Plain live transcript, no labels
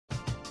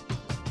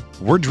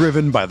We're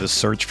driven by the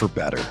search for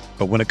better.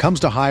 But when it comes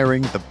to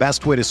hiring, the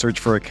best way to search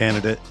for a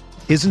candidate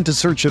isn't to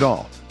search at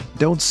all.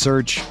 Don't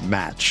search,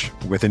 match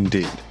with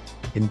Indeed.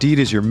 Indeed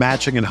is your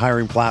matching and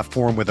hiring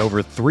platform with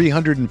over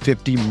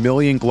 350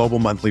 million global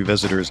monthly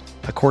visitors,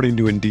 according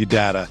to Indeed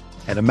data,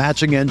 and a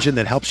matching engine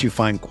that helps you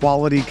find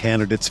quality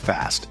candidates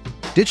fast.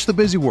 Ditch the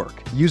busy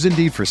work. Use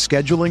Indeed for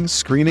scheduling,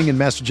 screening, and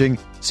messaging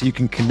so you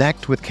can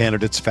connect with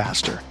candidates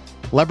faster.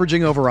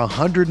 Leveraging over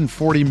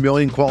 140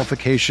 million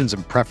qualifications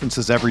and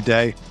preferences every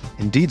day,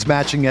 Indeed's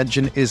matching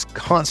engine is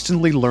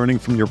constantly learning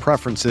from your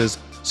preferences,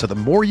 so the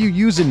more you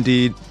use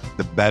Indeed,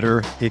 the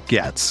better it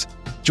gets.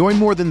 Join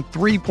more than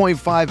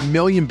 3.5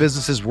 million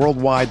businesses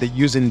worldwide that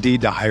use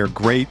Indeed to hire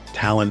great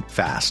talent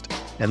fast.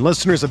 And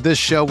listeners of this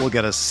show will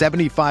get a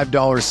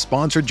 $75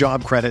 sponsored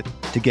job credit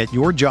to get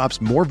your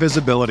jobs more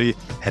visibility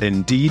at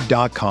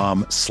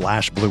Indeed.com/Blue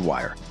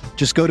Wire.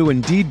 Just go to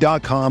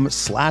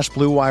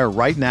Indeed.com/Blue Wire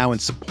right now and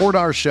support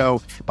our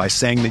show by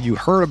saying that you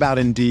heard about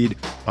Indeed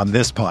on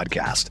this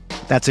podcast.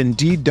 That's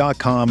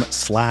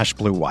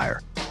Indeed.com/Blue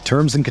Wire.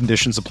 Terms and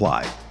conditions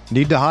apply.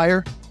 Need to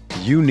hire?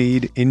 You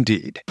need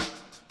Indeed.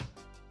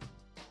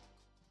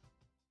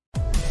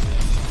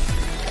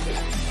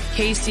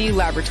 KC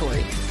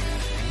Laboratory,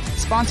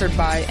 sponsored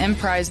by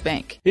Emprise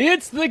Bank.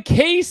 It's the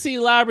KC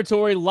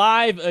Laboratory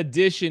Live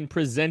Edition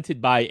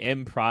presented by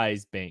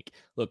Emprise Bank.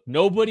 Look,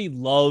 nobody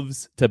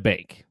loves to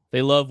bank.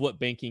 They love what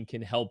banking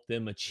can help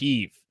them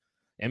achieve.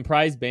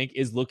 Emprise Bank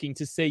is looking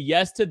to say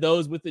yes to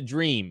those with a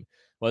dream,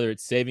 whether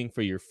it's saving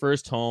for your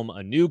first home,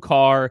 a new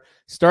car,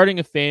 starting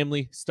a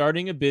family,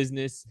 starting a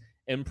business.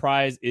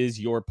 Emprise is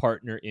your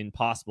partner in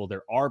possible.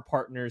 There are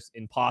partners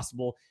in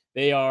possible.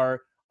 They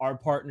are our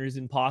partners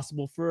in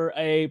possible for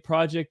a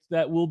project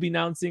that we'll be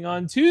announcing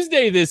on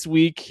Tuesday this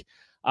week.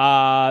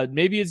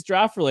 Maybe it's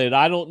draft related.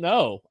 I don't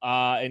know.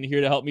 And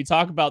here to help me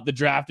talk about the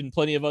draft and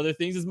plenty of other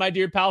things is my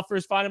dear pal.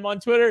 First, find him on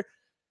Twitter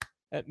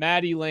at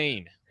Maddie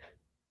Lane.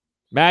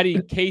 Maddie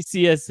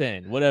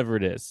KCSN, whatever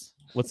it is.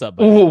 What's up,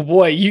 buddy? Oh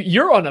boy,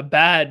 you're on a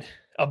bad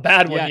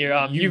one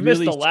here. You've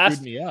really missed the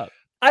last. Me up.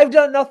 I've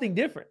done nothing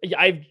different.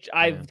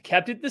 I've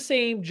kept it the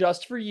same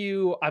just for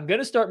you. I'm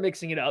gonna start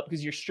mixing it up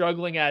because you're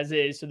struggling as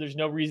is, so there's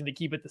no reason to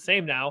keep it the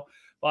same now.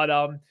 But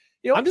I'm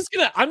just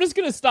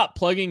gonna stop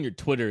plugging your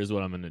Twitter is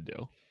what I'm gonna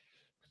do.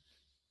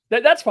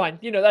 That's fine.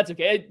 That's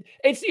okay.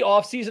 It's the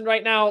off season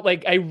right now.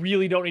 Like, I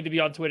really don't need to be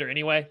on Twitter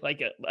anyway.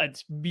 Like,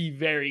 let's be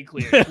very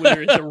clear.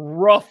 Twitter is a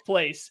rough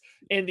place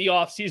in the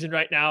off season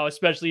right now,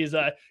 especially as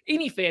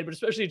any fan, but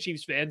especially a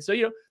Chiefs fan.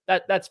 So,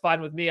 that's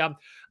fine with me.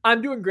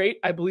 I'm doing great.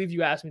 I believe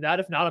you asked me that.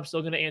 If not, I'm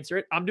still going to answer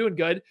it. I'm doing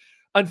good.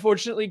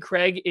 Unfortunately,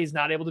 Craig is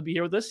not able to be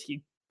here with us.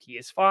 He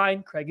is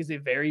fine. Craig is a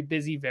very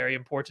busy, very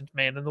important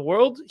man in the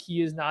world.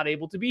 He is not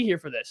able to be here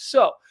for this.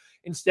 So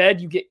instead,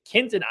 you get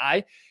Kent and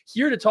I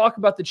here to talk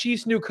about the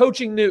Chiefs' new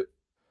coaching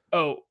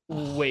Oh,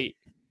 wait.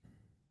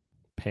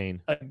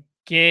 Pain.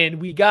 Again,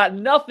 we got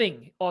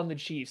nothing on the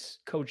Chiefs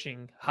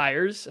coaching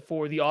hires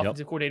for the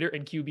offensive coordinator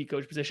and QB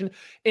coach position.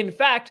 In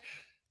fact,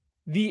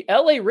 the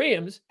LA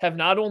Rams have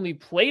not only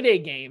played a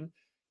game,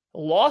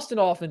 lost an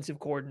offensive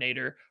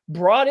coordinator,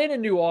 brought in a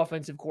new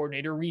offensive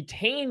coordinator,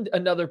 retained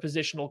another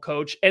positional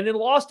coach, and then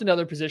lost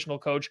another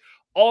positional coach,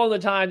 all in the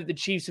time that the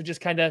Chiefs have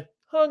just kind of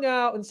hung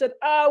out and said,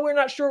 we're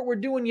not sure what we're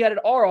doing yet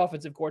at our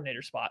offensive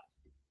coordinator spot.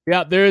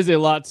 Yeah, there is a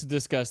lot to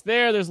discuss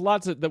there. There's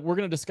lots that we're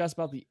going to discuss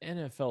about the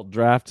NFL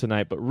draft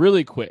tonight, but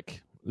really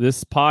quick,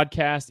 this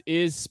podcast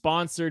is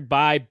sponsored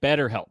by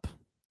BetterHelp.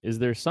 Is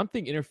there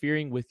something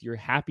interfering with your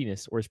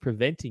happiness or is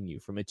preventing you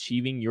from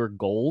achieving your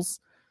goals?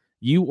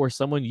 You or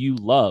someone you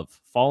love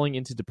falling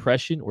into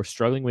depression or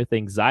struggling with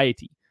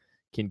anxiety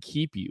can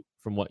keep you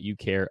from what you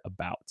care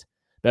about.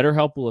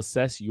 BetterHelp will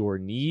assess your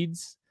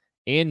needs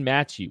and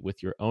match you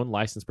with your own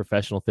licensed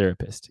professional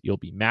therapist. You'll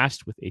be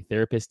matched with a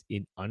therapist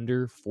in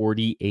under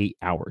 48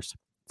 hours.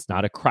 It's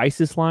not a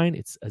crisis line.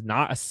 It's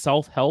not a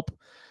self-help.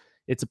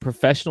 It's a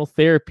professional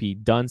therapy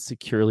done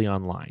securely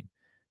online.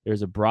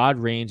 There's a broad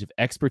range of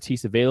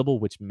expertise available,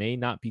 which may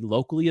not be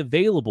locally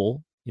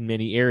available in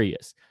many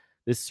areas.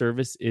 This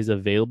service is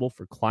available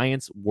for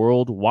clients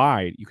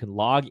worldwide. You can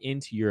log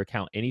into your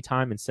account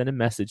anytime and send a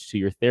message to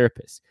your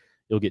therapist.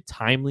 You'll get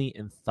timely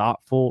and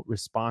thoughtful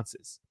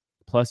responses.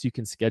 Plus, you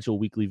can schedule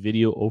weekly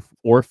video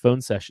or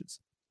phone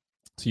sessions.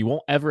 So you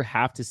won't ever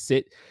have to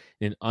sit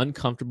in an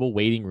uncomfortable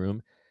waiting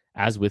room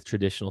as with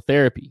traditional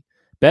therapy.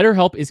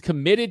 BetterHelp is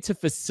committed to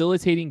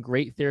facilitating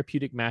great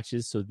therapeutic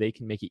matches so they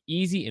can make it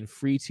easy and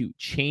free to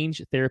change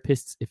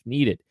therapists if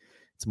needed.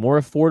 It's more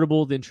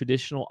affordable than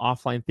traditional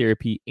offline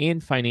therapy,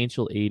 and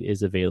financial aid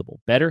is available.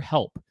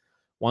 BetterHelp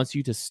wants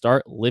you to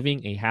start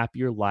living a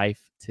happier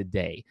life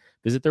today.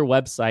 Visit their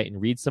website and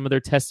read some of their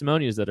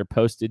testimonials that are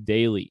posted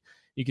daily.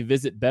 You can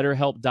visit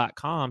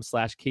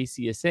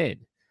betterhelp.com/KCSN.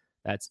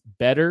 That's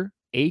better,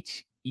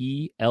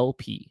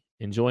 H-E-L-P.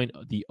 And join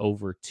the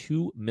over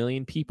 2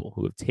 million people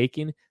who have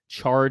taken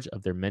charge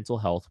of their mental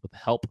health with the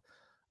help of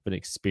an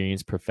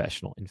experienced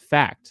professional. In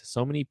fact,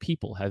 so many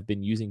people have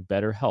been using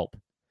BetterHelp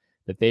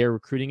that they are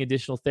recruiting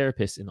additional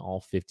therapists in all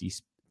 50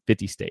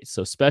 50 states.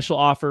 So special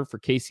offer for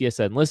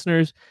KCSN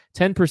listeners,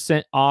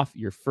 10% off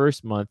your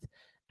first month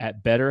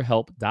at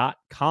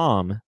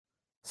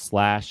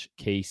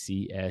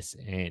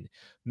betterhelp.com/KCSN.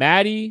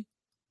 Maddie,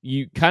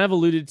 you kind of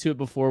alluded to it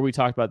before we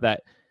talked about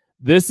that.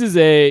 This is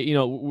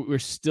we're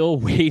still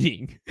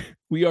waiting.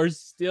 We are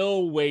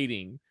still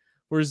waiting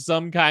for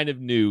some kind of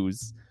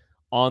news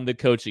on the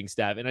coaching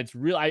staff. And it's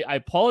real. I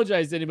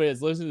apologize to anybody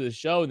that's listening to the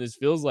show, and this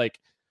feels like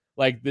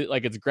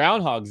it's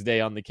Groundhog's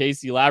Day on the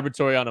KC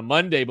Laboratory on a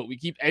Monday, but we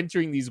keep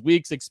entering these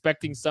weeks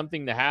expecting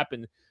something to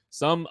happen,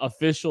 some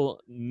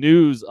official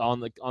news on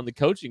the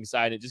coaching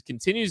side. It just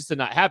continues to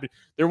not happen.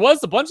 There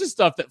was a bunch of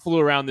stuff that flew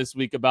around this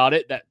week about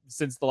it that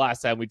since the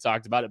last time we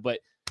talked about it, but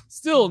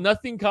still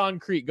nothing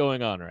concrete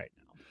going on right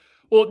now.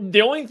 Well,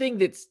 the only thing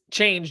that's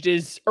changed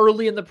is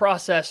early in the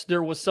process,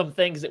 there was some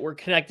things that were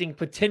connecting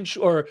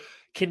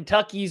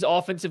Kentucky's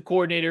offensive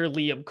coordinator,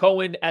 Liam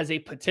Cohen, as a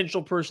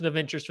potential person of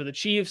interest for the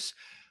Chiefs.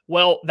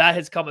 Well, that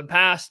has come and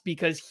passed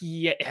because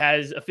he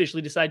has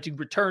officially decided to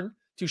return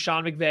to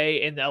Sean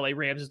McVay and the LA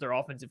Rams as their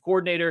offensive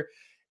coordinator.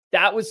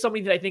 That was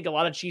something that I think a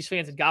lot of Chiefs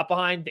fans had got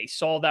behind. They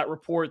saw that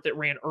report that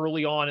ran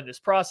early on in this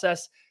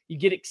process. You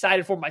get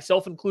excited for,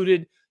 myself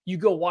included. You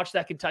go watch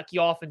that Kentucky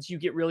offense. You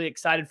get really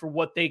excited for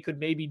what they could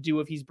maybe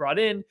do if he's brought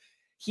in.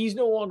 He's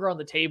no longer on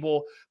the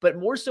table, but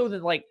more so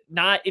than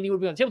not anyone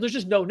being on the table, there's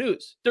just no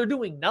news. They're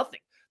doing nothing.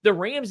 The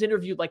Rams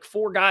interviewed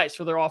 4 guys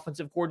for their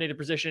offensive coordinator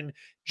position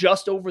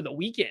just over the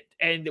weekend,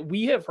 and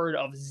we have heard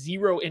of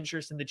zero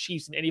interest in the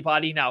Chiefs in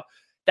anybody. Now,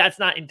 that's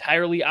not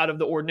entirely out of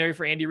the ordinary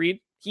for Andy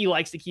Reid. He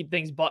likes to keep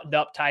things buttoned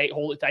up tight,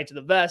 hold it tight to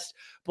the vest,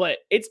 but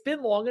it's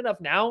been long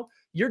enough now.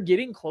 You're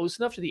getting close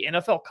enough to the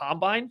NFL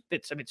Combine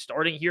that's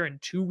starting here in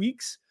 2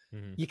 weeks.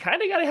 Mm-hmm. You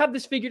kind of got to have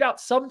this figured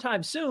out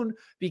sometime soon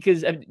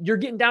because you're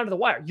getting down to the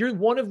wire. You're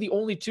one of the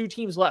only 2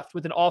 teams left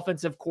with an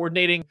offensive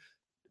coordinating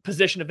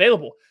position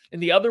available.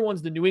 And the other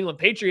one's the New England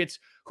Patriots,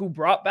 who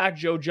brought back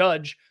Joe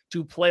Judge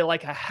to play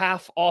like a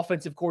half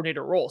offensive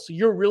coordinator role. So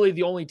you're really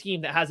the only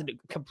team that has a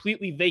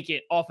completely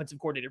vacant offensive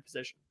coordinator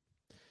position.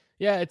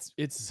 Yeah,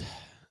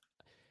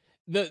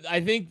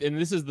 I think, and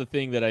this is the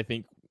thing that I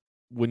think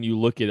when you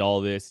look at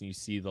all this and you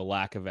see the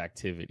lack of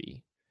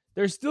activity,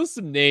 there's still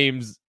some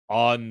names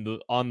on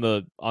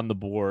the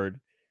board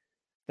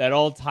that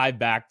all tie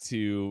back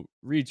to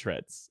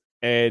retreads.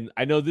 And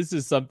I know this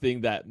is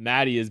something that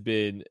Matty has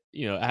been,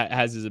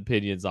 has his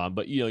opinions on,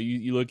 but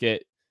you look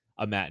at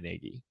a Matt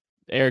Nagy,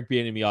 Eric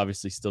Bieniemy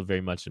obviously still very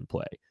much in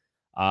play.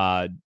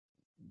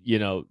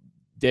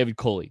 David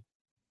Culley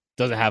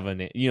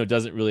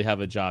doesn't really have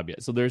a job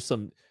yet. So there's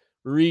some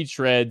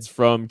retreads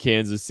from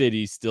Kansas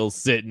City still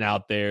sitting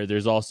out there.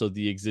 There's also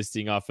the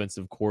existing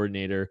offensive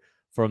coordinator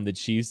from the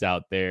Chiefs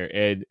out there.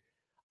 And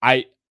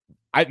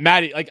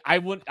Matty, I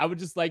would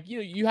just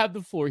you have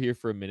the floor here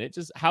for a minute.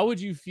 Just how would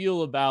you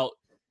feel about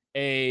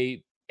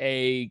a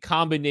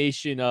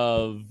combination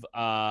of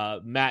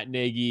Matt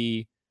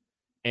Nagy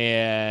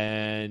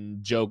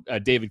and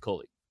David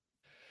Culley?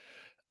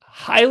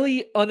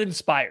 Highly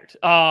uninspired.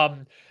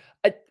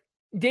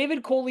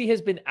 David Culley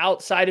has been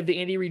outside of the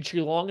Andy Reid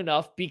tree long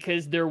enough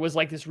because there was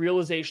this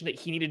realization that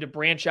he needed to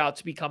branch out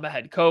to become a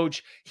head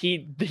coach.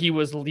 He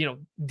was,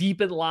 deep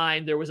in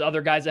line. There was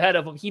other guys ahead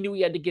of him. He knew he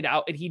had to get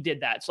out, and he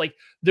did that. It's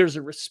there's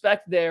a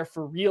respect there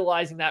for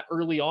realizing that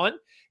early on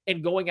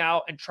and going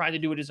out and trying to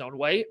do it his own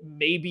way.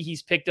 Maybe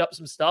he's picked up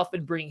some stuff,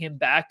 and bringing him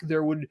back, it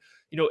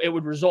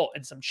would result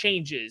in some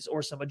changes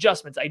or some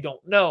adjustments. I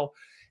don't know.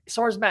 As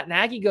far as Matt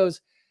Nagy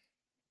goes,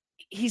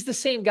 he's the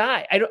same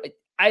guy.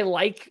 I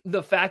like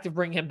the fact of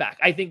bringing him back.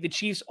 I think the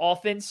Chiefs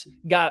offense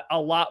got a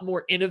lot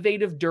more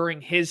innovative during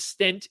his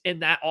stint in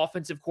that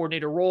offensive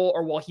coordinator role,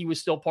 or while he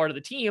was still part of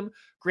the team.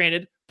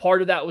 Granted,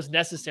 part of that was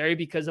necessary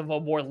because of a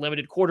more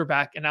limited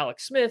quarterback in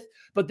Alex Smith,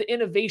 but the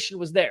innovation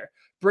was there.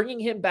 Bringing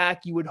him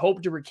back, you would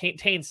hope to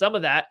retain some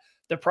of that.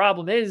 The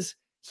problem is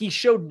he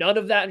showed none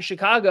of that in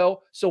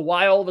Chicago. So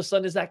why all of a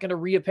sudden is that going to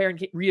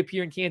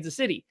reappear in Kansas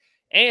City?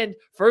 And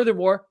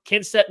furthermore,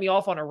 Ken set me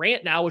off on a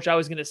rant now, which I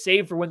was going to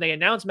save for when they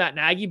announced Matt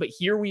Nagy, but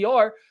here we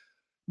are.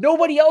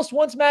 Nobody else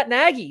wants Matt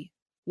Nagy.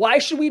 Why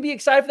should we be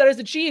excited for that as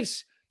the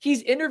Chiefs?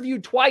 He's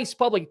interviewed twice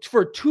publicly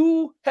for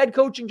 2 head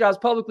coaching jobs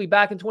publicly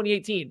back in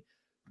 2018.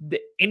 The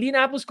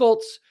Indianapolis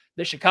Colts,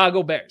 the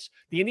Chicago Bears.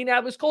 The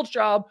Indianapolis Colts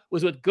job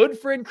was with good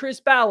friend Chris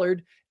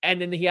Ballard, and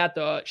then he had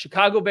the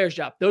Chicago Bears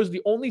job. Those are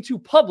the only 2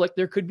 public.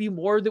 There could be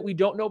more that we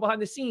don't know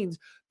behind the scenes.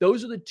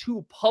 Those are the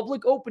 2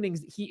 public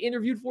openings that he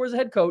interviewed for as a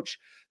head coach.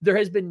 There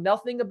has been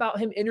nothing about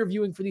him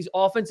interviewing for these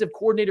offensive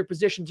coordinator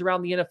positions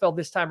around the NFL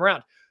this time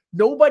around.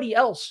 Nobody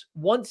else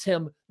wants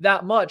him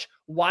that much.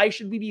 Why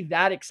should we be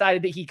that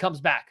excited that he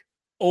comes back?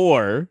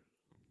 Or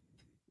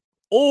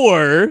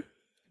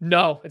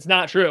no, it's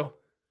not true.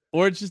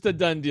 Or it's just a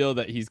done deal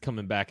that he's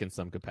coming back in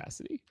some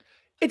capacity.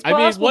 It's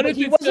possible, but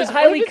he wasn't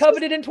highly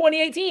coveted in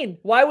 2018.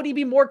 Why would he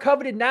be more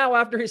coveted now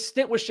after his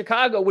stint with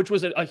Chicago, which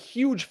was a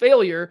huge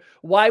failure?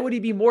 Why would he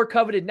be more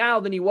coveted now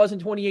than he was in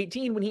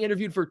 2018 when he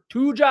interviewed for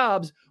 2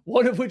 jobs,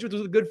 one of which was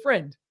with a good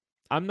friend?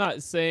 I'm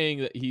not saying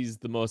that he's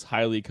the most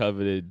highly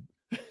coveted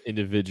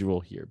individual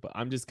here, but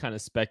I'm just kind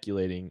of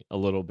speculating a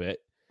little bit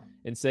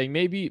and saying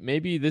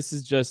maybe this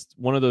is just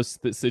one of those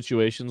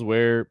situations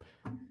where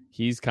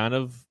he's kind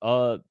of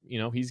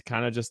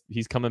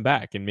he's coming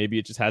back, and maybe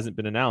it just hasn't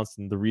been announced,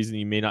 and the reason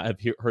you may not have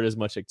heard as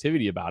much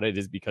activity about it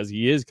is because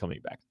he is coming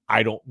back.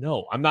 I don't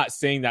know. I'm not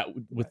saying that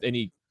with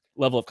any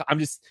level of, I'm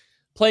just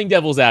playing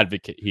devil's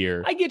advocate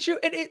here. I get you.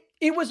 And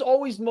it was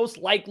always most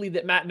likely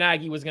that Matt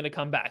Nagy was going to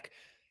come back.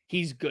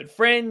 He's good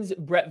friends.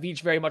 Brett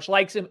Veach very much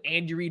likes him.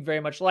 Andy Reid very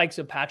much likes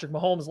him. Patrick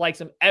Mahomes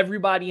likes him.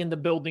 Everybody in the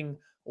building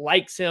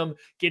likes him,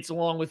 gets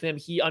along with him.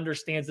 He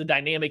understands the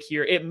dynamic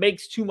here. It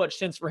makes too much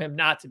sense for him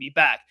not to be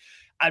back.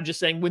 I'm just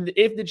saying,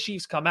 if the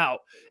Chiefs come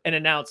out and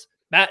announce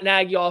Matt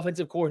Nagy,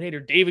 offensive coordinator,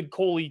 David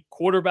Coley,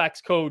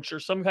 quarterbacks coach, or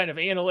some kind of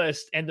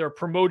analyst, and they're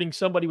promoting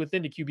somebody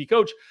within the QB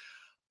coach,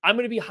 I'm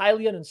going to be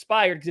highly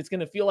uninspired because it's going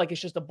to feel like it's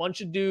just a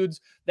bunch of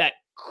dudes that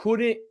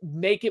couldn't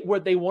make it where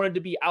they wanted to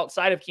be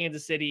outside of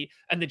Kansas City.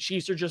 And the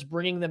Chiefs are just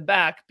bringing them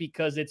back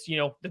because it's,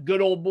 the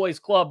good old boys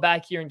club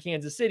back here in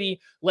Kansas City.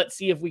 Let's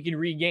see if we can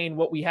regain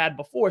what we had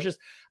before. It's just,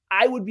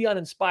 I would be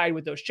uninspired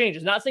with those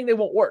changes. Not saying they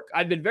won't work.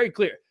 I've been very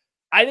clear.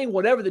 I think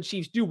whatever the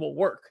Chiefs do will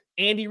work.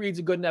 Andy Reid's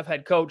a good enough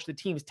head coach. The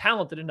team's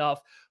talented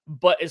enough.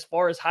 But as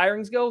far as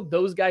hirings go,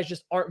 those guys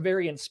just aren't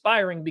very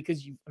inspiring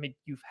because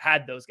you've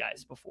had those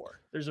guys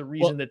before. There's a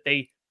reason that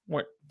they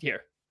weren't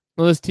here.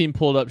 Well, this team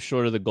pulled up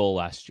short of the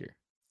goal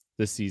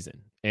this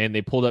season. And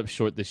they pulled up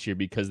short this year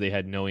because they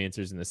had no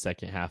answers in the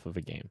second half of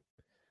a game.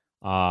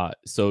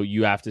 So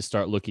you have to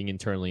start looking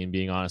internally and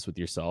being honest with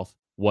yourself.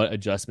 What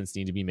adjustments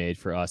need to be made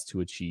for us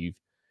to achieve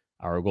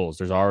our goals?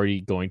 There's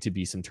already going to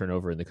be some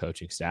turnover in the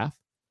coaching staff.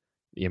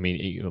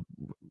 Mike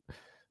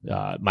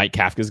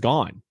Kafka's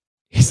gone.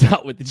 He's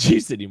not with the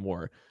Chiefs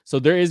anymore. So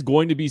there is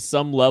going to be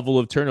some level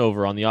of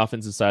turnover on the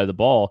offensive side of the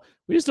ball.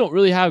 We just don't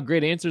really have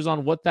great answers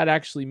on what that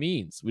actually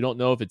means. We don't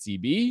know if it's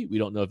EB. We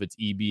don't know if it's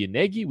EB and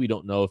Nagy. We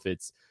don't know if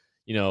it's,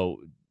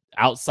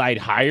 outside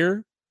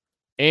hire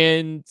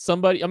and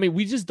somebody.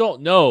 We just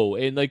don't know.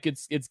 And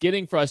it's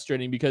getting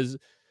frustrating because,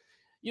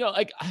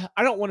 I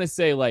don't want to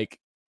say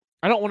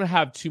I don't want to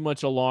have too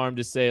much alarm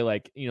to say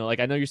I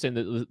know you're saying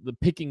that the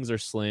pickings are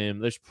slim.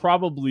 There's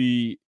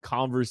probably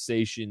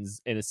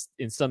conversations and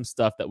in some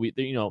stuff that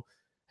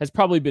has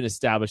probably been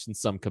established in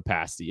some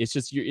capacity. It's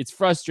just, it's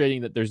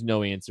frustrating that there's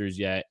no answers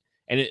yet.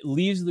 And it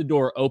leaves the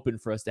door open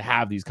for us to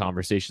have these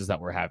conversations that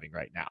we're having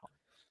right now.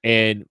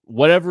 And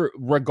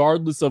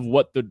regardless of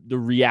what the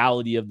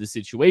reality of the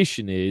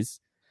situation is,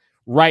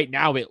 right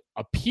now it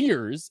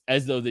appears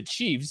as though the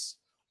Chiefs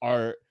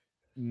are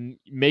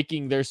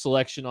making their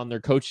selection on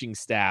their coaching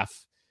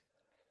staff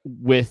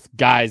with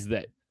guys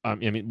that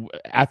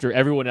after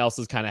everyone else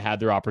has kind of had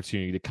their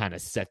opportunity to kind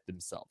of set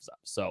themselves up.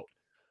 So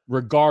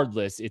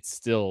regardless, it's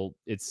still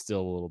a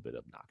little bit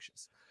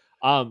obnoxious.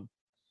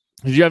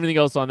 Did you have anything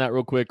else on that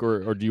real quick,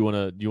 or do you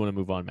want to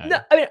move on, Matt? No,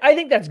 I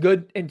think that's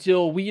good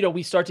until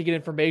we start to get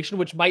information,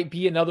 which might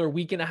be another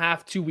week and a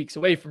half, 2 weeks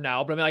away from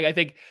now. But I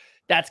think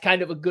that's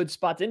kind of a good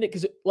spot to end it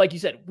because, like you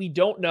said, we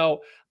don't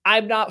know.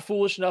 I'm not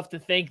foolish enough to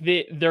think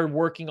that they're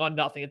working on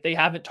nothing, that they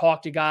haven't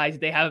talked to guys,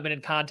 they haven't been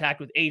in contact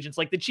with agents.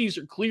 Like the Chiefs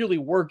are clearly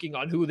working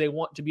on who they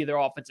want to be their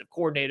offensive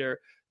coordinator.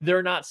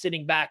 They're not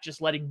sitting back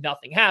just letting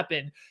nothing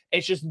happen.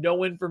 It's just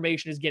no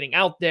information is getting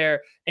out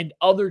there, and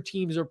other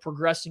teams are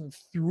progressing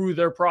through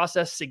their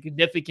process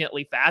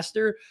significantly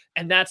faster.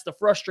 And that's the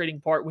frustrating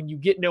part when you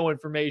get no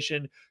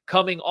information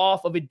coming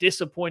off of a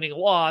disappointing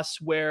loss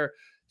where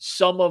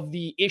some of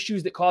the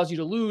issues that cause you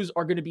to lose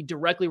are going to be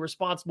directly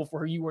responsible for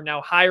who you are now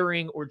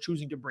hiring or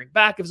choosing to bring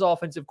back as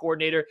offensive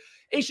coordinator.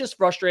 It's just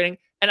frustrating.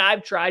 And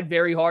I've tried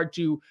very hard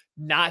to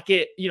not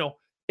get,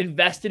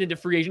 invested into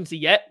free agency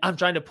yet. I'm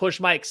trying to push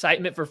my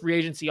excitement for free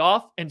agency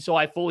off. And so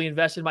I fully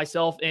invested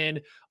myself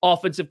in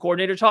offensive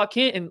coordinator talk,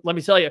 Kent. And let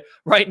me tell you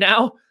right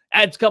now,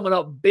 it's coming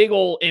up big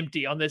old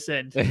empty on this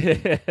end.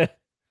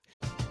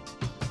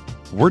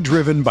 We're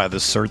driven by the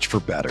search for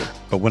better.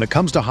 But when it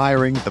comes to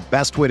hiring, the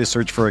best way to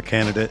search for a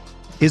candidate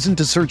isn't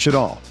to search at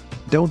all.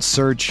 Don't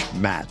search,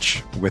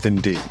 match with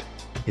Indeed.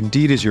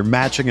 Indeed is your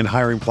matching and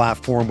hiring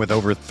platform with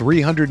over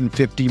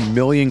 350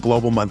 million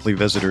global monthly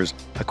visitors,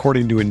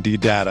 according to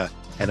Indeed data,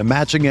 and a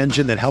matching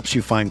engine that helps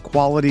you find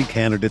quality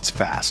candidates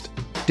fast.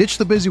 Ditch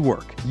the busy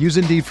work. Use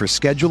Indeed for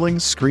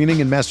scheduling,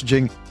 screening, and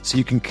messaging so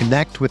you can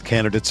connect with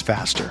candidates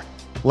faster.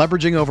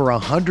 Leveraging over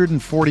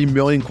 140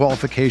 million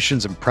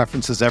qualifications and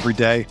preferences every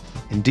day,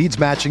 Indeed's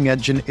matching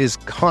engine is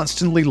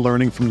constantly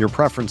learning from your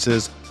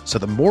preferences, so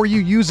the more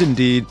you use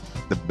Indeed,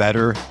 the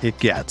better it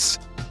gets.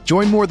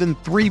 Join more than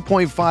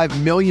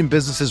 3.5 million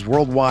businesses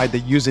worldwide that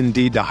use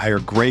Indeed to hire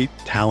great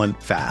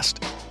talent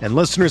fast. And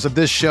listeners of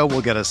this show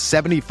will get a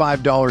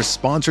 $75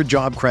 sponsored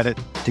job credit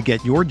to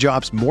get your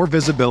jobs more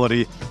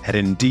visibility at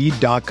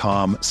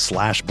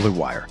Indeed.com/Blue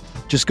Wire.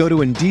 Just go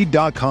to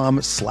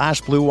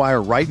Indeed.com/Blue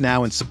Wire right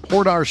now and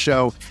support our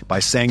show by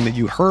saying that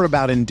you heard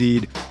about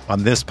Indeed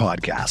on this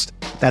podcast.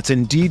 That's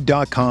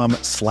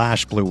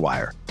Indeed.com/Blue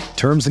Wire.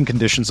 Terms and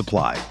conditions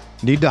apply.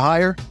 Need to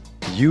hire?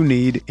 You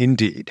need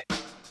Indeed.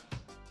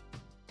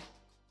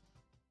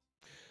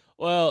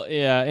 Well,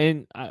 yeah,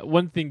 and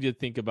one thing to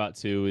think about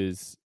too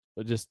is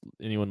just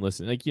anyone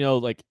listening,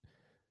 like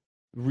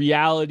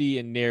reality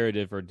and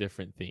narrative are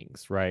different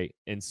things, right?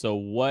 And so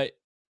what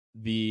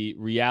the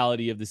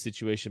reality of the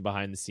situation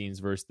behind the scenes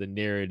versus the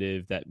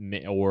narrative that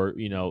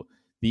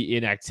the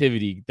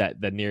inactivity that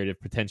the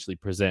narrative potentially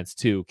presents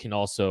too can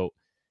also,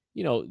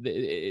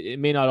 it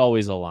may not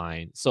always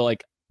align. So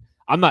like,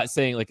 I'm not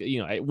saying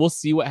we'll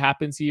see what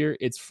happens here.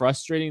 It's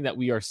frustrating that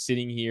we are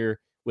sitting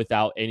here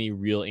without any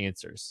real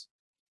answers.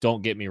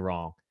 Don't get me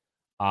wrong.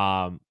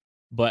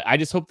 But I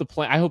just hope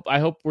I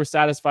hope we're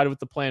satisfied with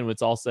the plan when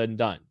it's all said and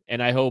done.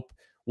 And I hope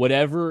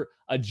whatever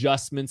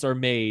adjustments are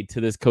made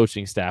to this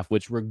coaching staff,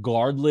 which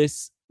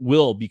regardless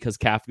will, because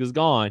Kafka's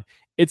gone,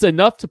 it's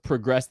enough to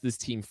progress this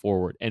team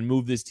forward and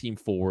move this team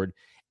forward.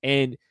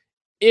 And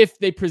if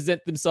they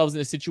present themselves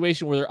in a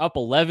situation where they're up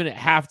 11 at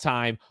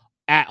halftime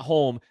at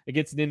home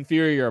against an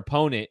inferior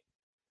opponent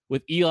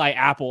with Eli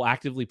Apple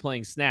actively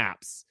playing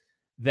snaps,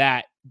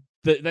 that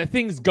the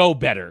things go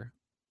better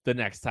the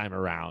next time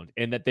around,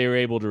 and that they were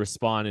able to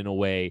respond in a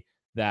way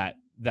that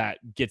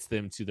gets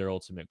them to their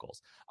ultimate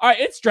goals. All right,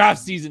 it's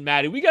draft season,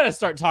 Maddie. We got to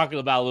start talking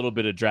about a little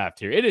bit of draft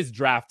here. It is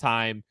draft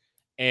time,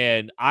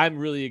 and I'm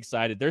really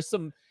excited. There's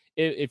some,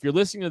 if you're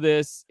listening to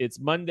this,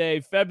 it's Monday,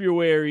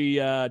 February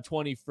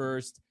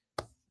 21st.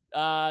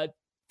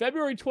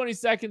 February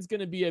 22nd is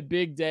going to be a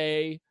big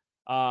day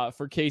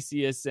for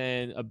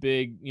KCSN, a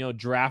big,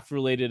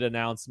 draft-related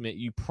announcement.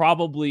 You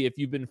probably, if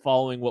you've been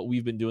following what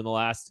we've been doing the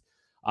last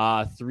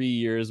 3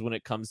 years when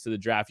it comes to the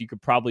draft, you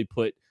could probably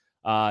put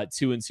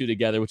 2 and 2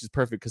 together, which is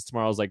perfect because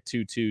tomorrow's like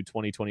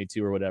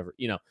 2/2/2022 or whatever.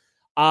 You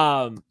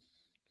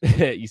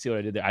see what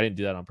I did there? I didn't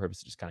do that on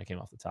purpose. It just kind of came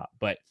off the top.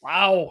 But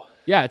wow,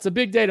 yeah, it's a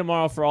big day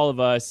tomorrow for all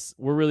of us.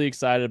 We're really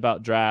excited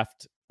about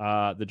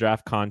the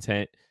draft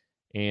content,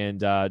 and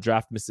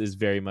Draftmas is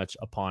very much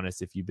upon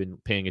us if you've been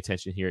paying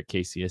attention here at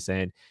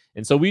KCSN.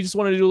 And so we just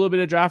wanted to do a little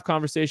bit of draft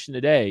conversation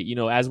today.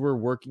 As we're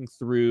working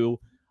through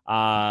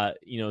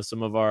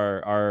some of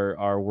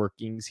our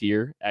workings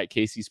here at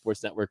KC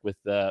Sports Network with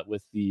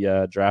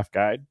the draft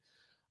guide.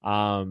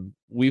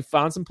 We've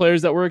found some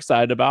players that we're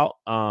excited about.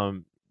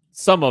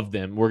 Some of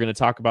them we're going to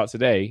talk about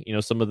today.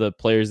 Some of the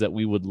players that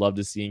we would love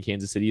to see in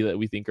Kansas City that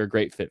we think are a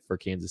great fit for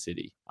Kansas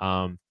City.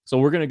 So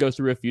we're going to go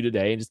through a few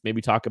today and just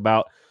maybe talk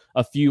about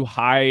a few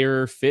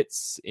higher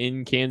fits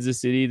in Kansas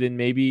City than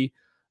maybe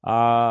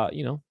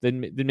than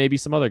maybe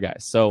some other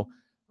guys. So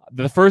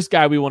the first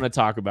guy we want to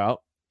talk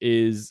about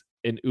is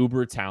an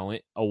uber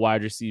talent, a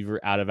wide receiver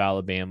out of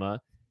Alabama,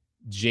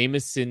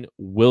 Jameson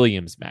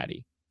Williams,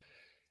 Maddie.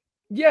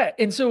 Yeah.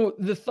 And so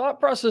the thought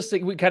process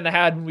that we kind of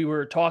had when we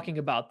were talking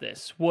about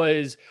this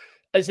was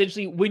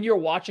essentially when you're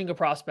watching a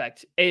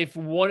prospect, if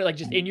one, like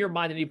just in your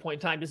mind at any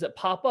point in time, does it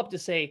pop up to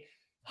say,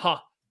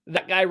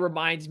 that guy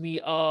reminds me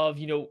of,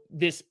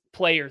 this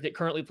player that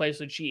currently plays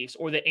for the Chiefs,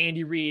 or that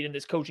Andy Reid and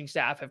this coaching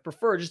staff have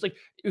preferred? Just like,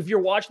 if you're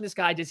watching this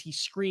guy, does he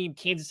scream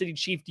Kansas City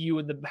Chief to you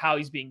in how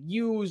he's being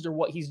used or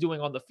what he's doing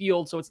on the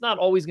field? So it's not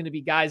always going to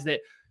be guys that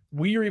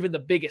we are even the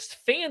biggest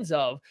fans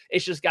of.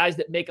 It's just guys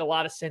that make a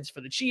lot of sense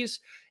for the Chiefs.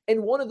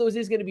 And one of those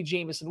is going to be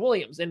Jameson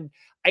Williams. And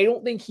I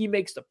don't think he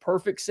makes the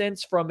perfect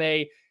sense from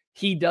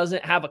he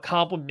doesn't have a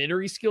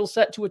complementary skill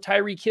set to a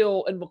Tyreek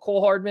Hill and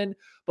Mecole Hardman.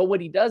 But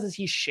what he does is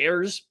he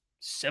shares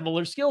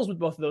similar skills with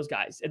both of those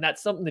guys. And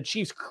that's something the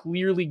Chiefs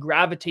clearly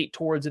gravitate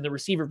towards in the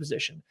receiver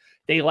position.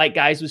 They like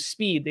guys with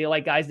speed. They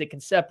like guys that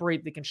can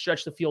separate, that can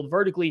stretch the field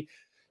vertically.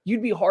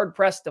 You'd be hard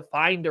pressed to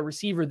find a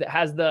receiver that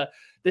has the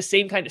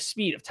same kind of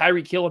speed of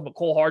Tyreek Hill and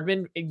Mecole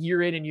Hardman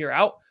year in and year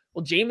out.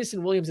 Well,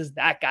 Jameson Williams is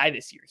that guy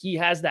this year. He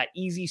has that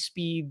easy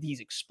speed, he's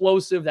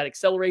explosive, that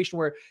acceleration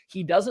where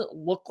he doesn't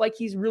look like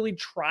he's really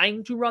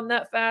trying to run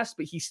that fast,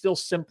 but he's still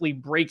simply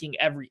breaking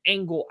every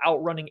angle,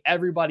 outrunning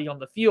everybody on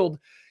the field.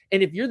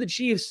 And if you're the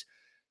Chiefs,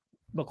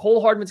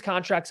 Mecole Hardman's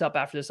contract's up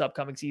after this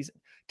upcoming season.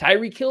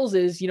 Tyreek Hill's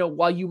is,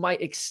 while you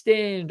might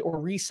extend or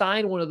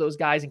re-sign one of those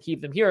guys and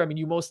keep them here,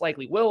 you most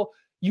likely will,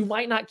 you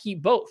might not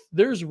keep both.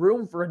 There's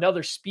room for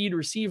another speed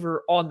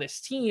receiver on this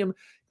team.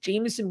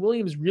 Jameson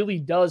Williams really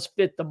does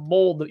fit the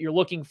mold that you're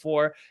looking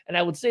for. And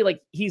I would say,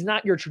 he's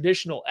not your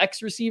traditional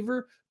X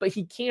receiver, but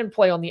he can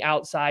play on the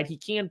outside. He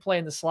can play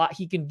in the slot.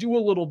 He can do a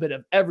little bit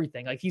of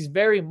everything. He's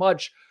very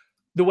much,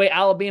 the way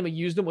Alabama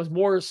used him was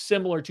more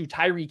similar to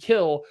Tyreek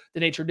Hill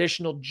than a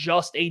traditional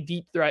just a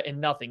deep threat and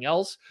nothing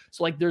else.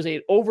 So there's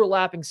an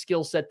overlapping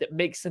skill set that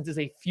makes sense as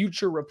a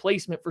future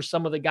replacement for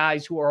some of the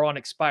guys who are on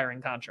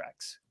expiring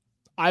contracts.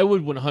 I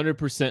would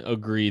 100%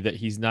 agree that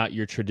he's not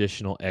your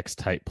traditional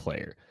X-type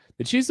player.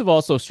 The Chiefs have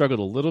also struggled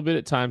a little bit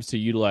at times to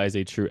utilize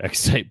a true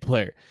X-type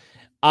player.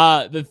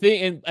 The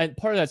thing, and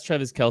part of that's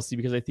Travis Kelce,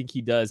 because I think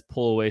he does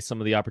pull away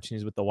some of the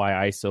opportunities with the Y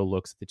ISO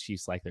looks that the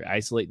Chiefs like. They're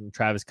isolating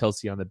Travis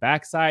Kelce on the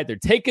backside. They're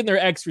taking their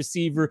X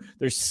receiver.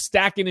 They're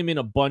stacking him in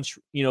a bunch,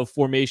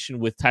 formation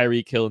with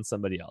Tyreek Hill and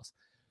somebody else.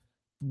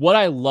 What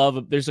I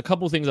love, there's a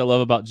couple things I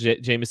love about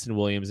Jameson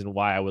Williams and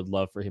why I would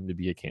love for him to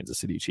be a Kansas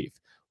City Chief.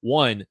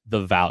 One,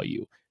 the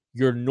value.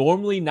 You're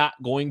normally not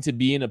going to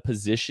be in a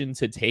position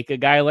to take a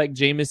guy like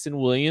Jameson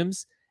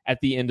Williams at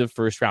the end of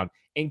first round.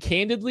 And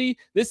candidly,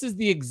 this is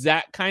the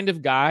exact kind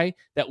of guy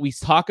that we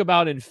talk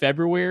about in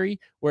February,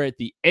 where at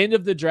the end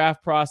of the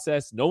draft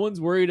process, no one's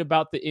worried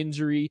about the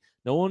injury.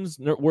 No one's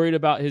worried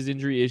about his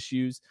injury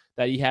issues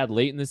that he had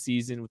late in the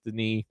season with the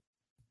knee.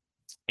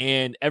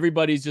 And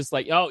everybody's just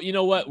like, oh, you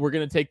know what? We're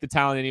going to take the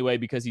talent anyway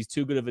because he's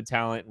too good of a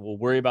talent, and we'll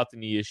worry about the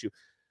knee issue.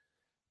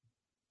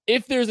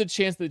 If there's a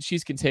chance that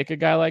Chiefs can take a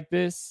guy like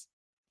this,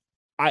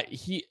 I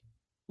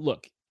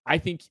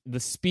think the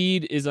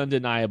speed is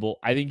undeniable.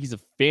 I think he's a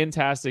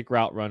fantastic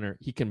route runner.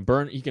 He can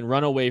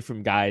run away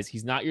from guys.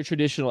 He's not your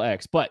traditional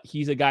X, but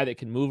he's a guy that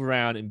can move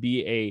around and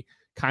be a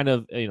kind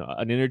of,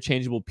 an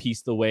interchangeable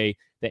piece the way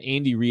that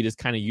Andy Reid has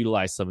kind of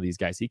utilized some of these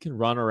guys. He can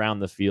run around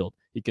the field.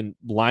 He can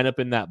line up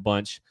in that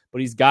bunch,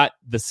 but he's got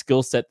the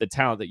skill set, the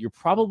talent that you're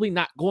probably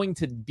not going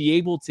to be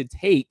able to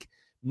take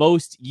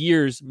most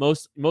years,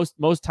 most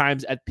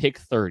times at pick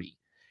 30.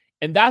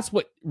 And that's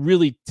what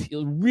really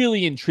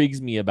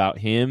intrigues me about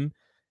him.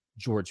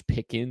 George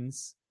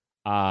Pickens,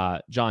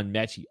 John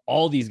Mechie,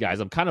 all these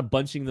guys. I'm kind of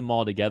bunching them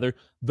all together.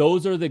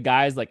 Those are the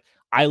guys, like,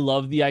 I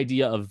love the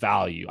idea of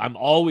value. I'm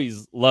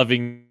always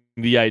loving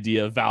the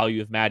idea of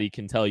value, if Maddie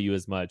can tell you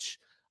as much.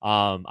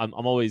 I'm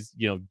always,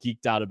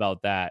 geeked out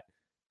about that.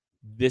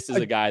 This is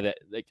a guy that,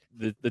 like,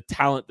 the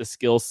talent, the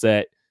skill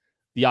set,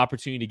 the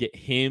opportunity to get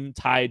him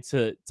tied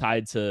to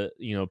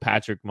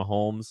Patrick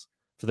Mahomes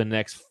for the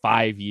next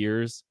 5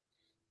 years.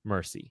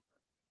 Mercy.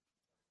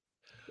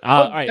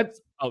 All right.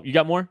 Oh, you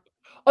got more?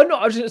 Oh, no,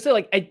 I was just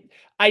going to say,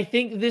 I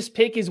think this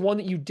pick is one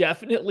that you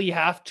definitely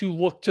have to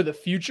look to the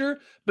future,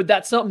 but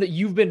that's something that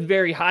you've been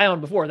very high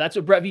on before. That's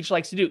what Brett Veach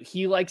likes to do.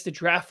 He likes to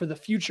draft for the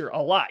future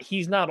a lot.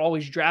 He's not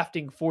always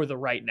drafting for the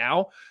right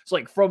now.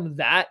 So, from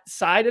that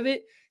side of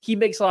it, he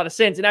makes a lot of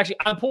sense. And actually,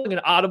 I'm pulling an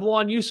audible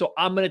on you, so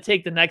I'm going to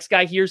take the next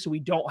guy here so we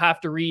don't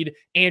have to read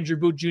Andrew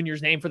Booth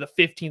Jr.'s name for the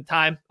 15th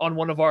time on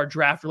one of our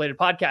draft-related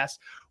podcasts.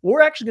 We're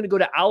actually going to go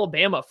to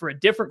Alabama for a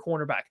different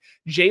cornerback,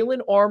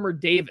 Jalen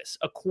Armour-Davis,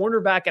 a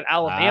cornerback at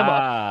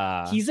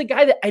Alabama. He's a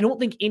guy that I don't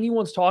think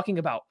anyone's talking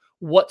about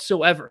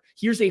whatsoever.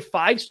 Here's a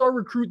 5-star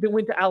recruit that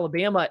went to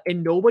Alabama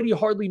and nobody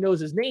hardly knows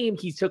his name.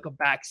 He took a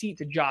backseat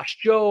to Josh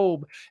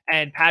Jobe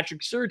and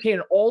Patrick Surtain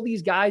and all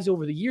these guys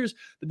over the years.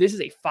 But this is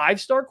a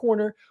 5-star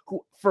corner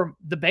who, for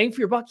the bang for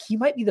your buck, he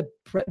might be the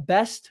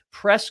best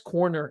press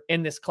corner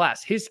in this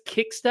class. His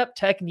kick step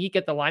technique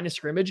at the line of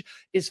scrimmage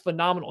is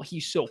phenomenal.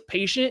 He's so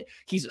patient.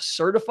 He's a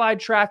certified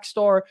track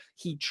star.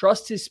 He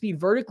trusts his speed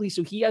vertically,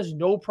 so he has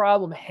no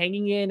problem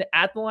hanging in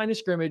at the line of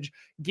scrimmage,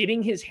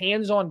 getting his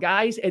hands on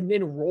guys, and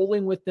then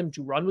rolling with them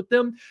to run with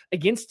them.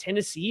 Against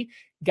Tennessee,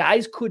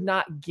 guys could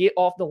not get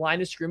off the line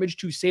of scrimmage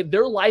to save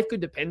their life, could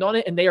depend on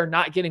it, and they are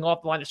not getting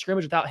off the line of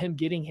scrimmage without him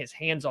getting his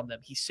hands on them.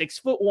 He's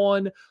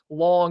 6'1",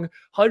 long,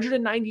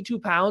 192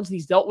 pounds, and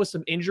he's dealt with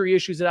some injury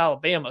issues at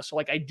Alabama.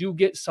 So, I do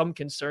get some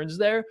concerns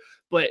there,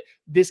 but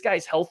this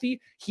guy's healthy.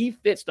 He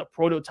fits the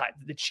prototype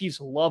that the Chiefs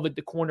love at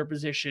the corner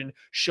position,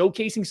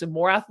 showcasing some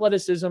more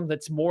athleticism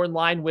that's more in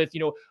line with,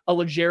 a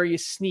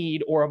L'Jarius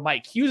Sneed or a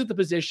Mike Hughes at the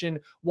position,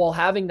 while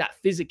having that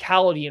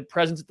physicality and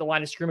presence at the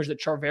line of scrimmage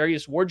that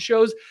Charvarius Ward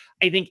shows.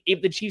 I think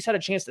if the Chiefs had a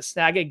chance to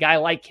snag a guy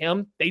like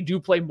him, they do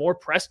play more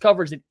press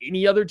coverage than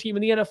any other team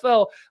in the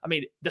NFL. I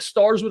mean, the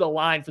stars would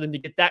align for them to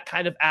get that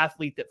kind of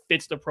athlete that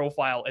fits the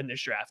profile in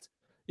this draft.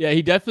 Yeah,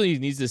 he definitely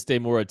needs to stay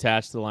more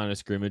attached to the line of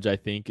scrimmage, I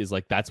think, is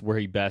that's where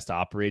he best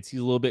operates.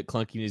 He's a little bit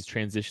clunky in his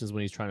transitions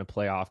when he's trying to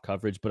play off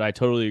coverage, but I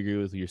totally agree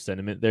with your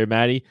sentiment there,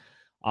 Maddie.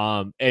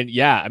 And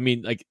yeah, I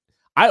mean,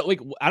 I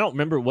don't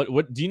remember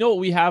what do you know what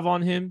we have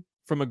on him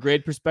from a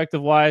grade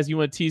perspective wise? You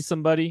want to tease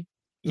somebody?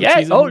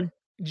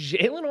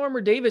 Jalen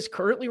Armour-Davis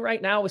currently right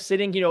now is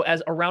sitting,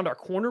 as around our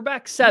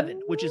cornerback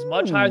 7, which is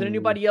much higher than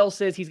anybody else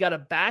is. He's got a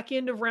back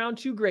end of round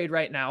 2 grade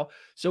right now.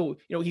 So,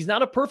 he's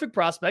not a perfect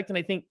prospect. And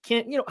I think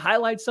can't,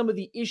 highlight some of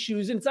the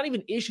issues. And it's not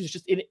even issues, it's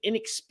just an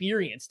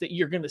inexperience that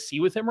you're going to see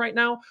with him right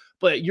now.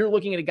 But you're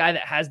looking at a guy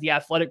that has the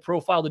athletic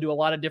profile to do a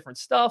lot of different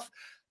stuff.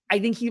 I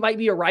think he might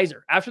be a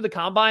riser. After the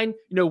combine,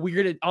 we're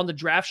going to, on the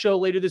draft show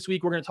later this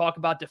week, we're going to talk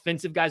about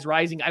defensive guys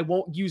rising. I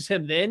won't use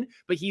him then,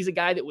 but he's a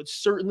guy that would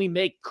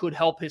certainly could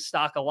help his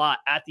stock a lot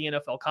at the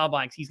NFL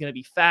combine. He's going to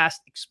be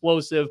fast,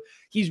 explosive.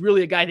 He's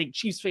really a guy I think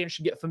Chiefs fans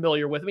should get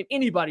familiar with. I mean,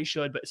 anybody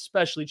should, but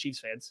especially Chiefs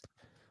fans.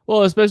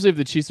 Well, especially if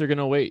the Chiefs are going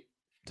to wait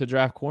to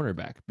draft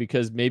cornerback,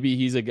 because maybe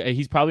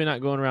he's probably not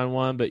going round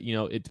 1, but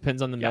it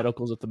depends on the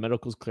medicals. If the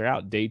medicals clear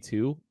out, day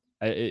 2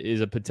 is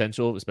a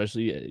potential,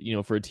 especially,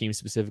 for a team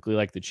specifically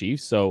like the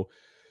Chiefs. So,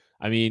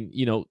 I mean,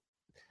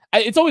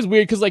 it's always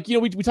weird because,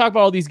 we talk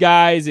about all these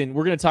guys, and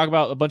we're going to talk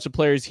about a bunch of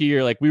players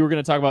here. We were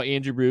going to talk about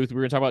Andrew Booth. We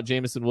were going to talk about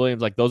Jameson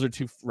Williams. Those are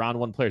 2 round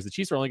 1 players. The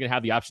Chiefs are only going to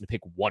have the option to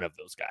pick one of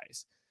those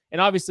guys. And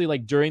obviously,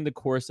 during the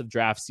course of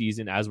draft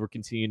season, as we're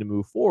continuing to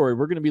move forward,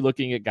 we're going to be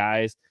looking at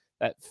guys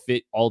that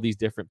fit all these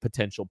different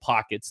potential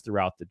pockets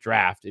throughout the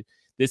draft.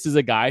 This is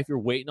a guy, if you're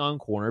waiting on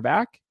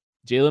cornerback,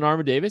 Jalen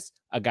Armour-Davis,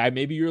 a guy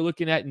maybe you're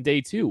looking at in day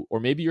 2, or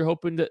maybe you're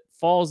hoping that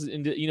falls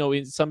into,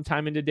 in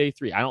sometime into day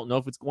 3. I don't know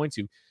if it's going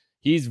to.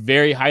 He's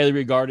very highly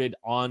regarded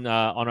on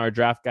our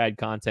draft guide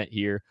content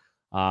here.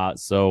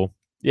 So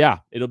Yeah,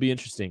 it'll be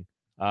interesting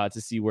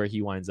to see where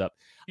he winds up.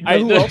 You know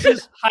who else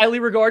is highly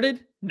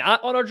regarded?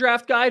 Not on our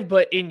draft guide,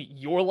 but in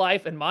your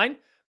life and mine,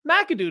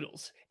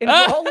 Macadoodles. And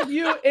for all of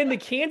you in the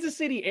Kansas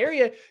City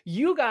area,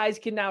 you guys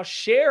can now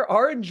share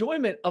our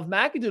enjoyment of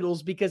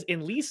Macadoodles, because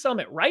in Lee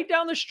Summit, right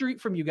down the street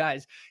from you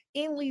guys,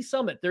 in Lee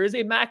Summit, there is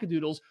a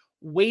Macadoodles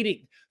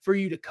waiting for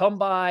you to come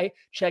by,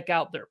 check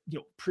out their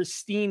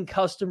pristine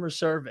customer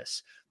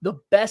service, the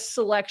best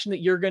selection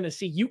that you're going to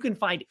see. You can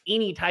find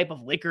any type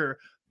of liquor,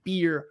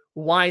 beer,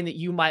 wine that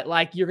you might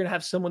like. You're going to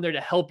have someone there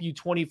to help you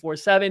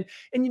 24/7.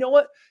 And you know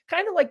what?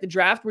 Kind of like the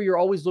draft where you're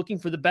always looking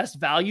for the best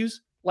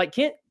values, like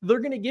Kent, they're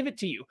going to give it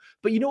to you.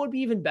 But you know what would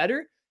be even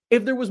better?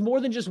 If there was more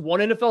than just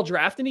one NFL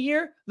draft in a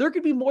year, there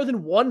could be more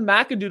than one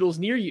Macadoodles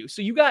near you.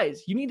 So you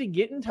guys, you need to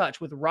get in touch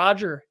with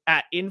Roger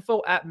at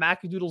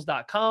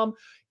info@macadoodles.com.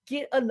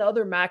 Get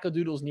another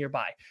Macadoodles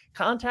nearby.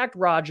 Contact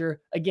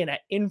Roger again at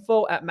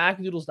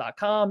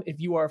info@macadoodles.com. If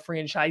you are a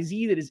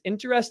franchisee that is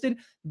interested,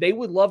 they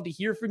would love to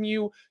hear from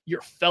you.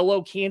 Your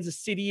fellow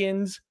Kansas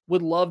Cityans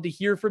would love to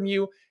hear from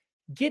you.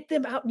 Get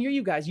them out near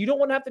you guys. You don't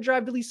want to have to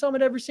drive to Lee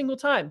Summit every single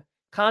time.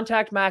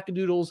 Contact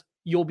Macadoodles.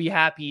 You'll be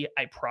happy.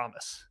 I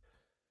promise.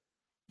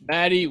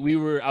 Maddie,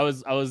 I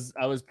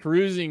was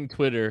perusing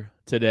Twitter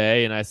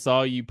today, and I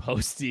saw you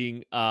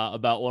posting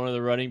about one of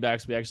the running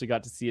backs we actually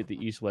got to see at the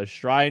East-West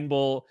Shrine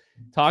Bowl,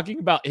 talking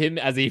about him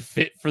as a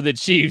fit for the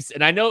Chiefs.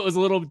 And I know it was a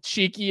little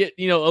cheeky,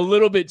 a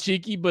little bit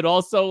cheeky, but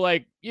also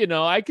I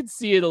could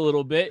see it a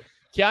little bit.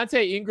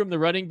 Keaontay Ingram, the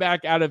running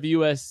back out of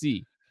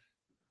USC.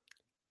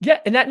 Yeah,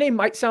 and that name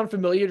might sound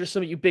familiar to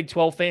some of you Big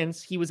 12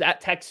 fans. He was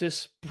at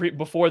Texas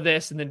before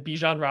this, and then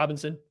Bijan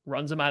Robinson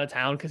runs him out of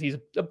town because he's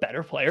a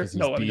better player. There's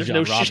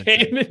no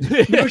shame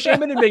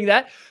in admitting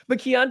that. But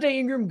Keaontay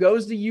Ingram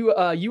goes to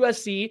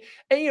USC,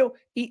 and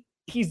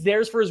he's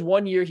theirs for his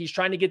 1 year. He's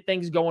trying to get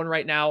things going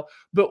right now.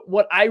 But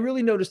what I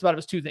really noticed about him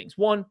was two things.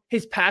 One,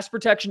 his pass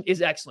protection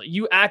is excellent.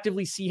 You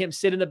actively see him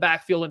sit in the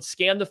backfield and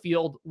scan the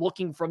field,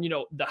 looking from,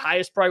 the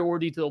highest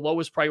priority to the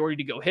lowest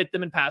priority to go hit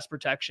them in pass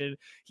protection.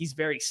 He's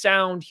very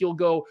sound. He'll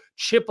go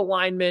chip a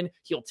lineman.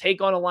 He'll take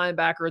on a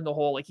linebacker in the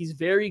hole. He's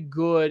very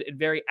good and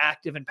very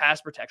active in pass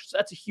protection. So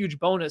that's a huge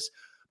bonus.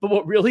 But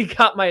what really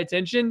got my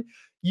attention,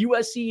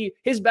 USC,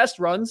 his best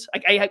runs,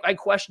 I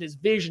question his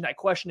vision, I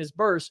question his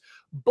burst,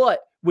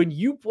 but when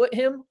you put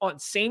him on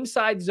same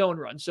side zone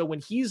run, so when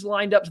he's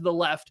lined up to the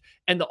left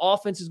and the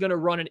offense is going to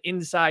run an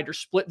inside or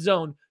split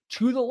zone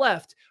to the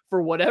left,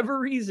 for whatever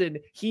reason,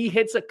 he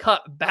hits a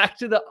cut back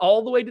to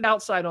all the way to the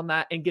outside on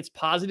that and gets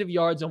positive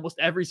yards almost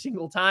every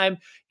single time.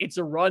 It's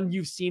a run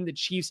you've seen the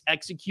Chiefs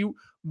execute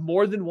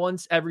more than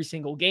once every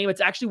single game.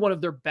 It's actually one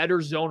of their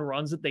better zone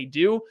runs that they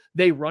do.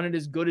 They run it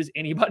as good as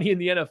anybody in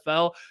the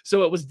NFL.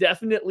 So it was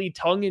definitely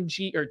tongue in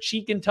cheek, or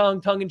cheek and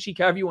tongue in cheek,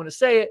 however you want to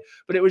say it.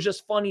 But it was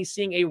just funny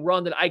seeing a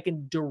run that I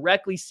can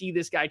directly see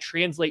this guy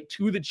translate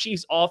to the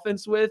Chiefs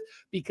offense with,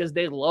 because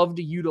they love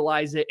to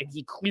utilize it. And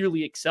he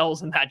clearly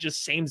excels in that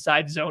just same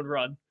side zone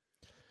run.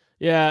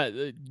 Yeah,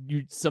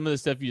 some of the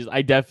stuff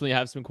I definitely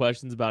have some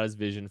questions about his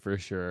vision for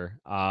sure.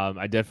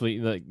 I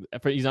definitely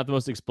he's not the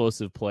most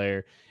explosive player.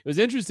 It was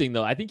interesting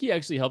though. I think he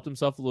actually helped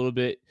himself a little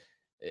bit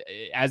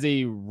as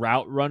a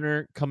route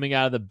runner coming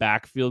out of the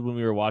backfield when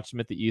we were watching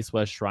him at the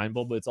East-West Shrine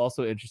Bowl. But it's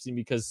also interesting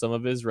because some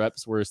of his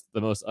reps were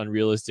the most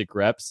unrealistic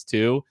reps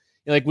too.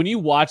 When you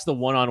watch the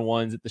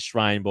one-on-ones at the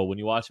Shrine Bowl, when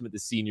you watch him at the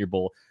Senior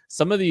Bowl,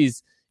 some of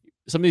these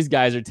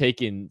guys are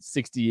taking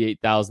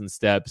 68,000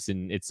 steps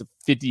and it's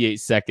 58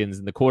 seconds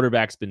and the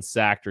quarterback's been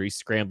sacked or he's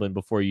scrambling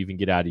before you even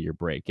get out of your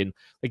break. And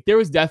there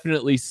was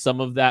definitely some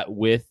of that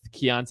with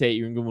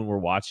Keaontay Ingram when we're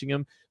watching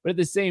him. But at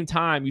the same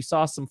time, you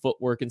saw some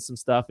footwork and some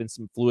stuff and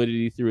some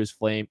fluidity through his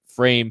frame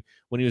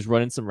when he was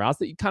running some routes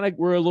that you kind of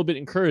were a little bit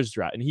encouraged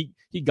at. And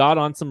he got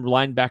on some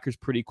linebackers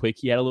pretty quick.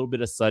 He had a little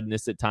bit of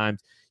suddenness at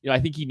times. I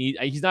think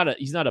he's not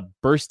a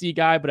bursty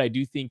guy, but I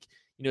do think,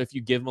 if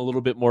you give him a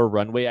little bit more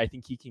runway, I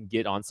think he can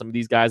get on some of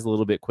these guys a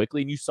little bit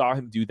quickly. And you saw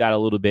him do that a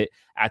little bit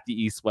at the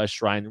East-West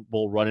Shrine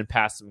Bowl, running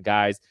past some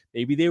guys.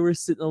 Maybe they were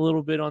sitting a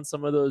little bit on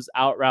some of those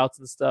out routes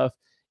and stuff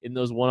in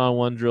those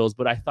one-on-one drills.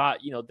 But I thought,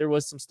 there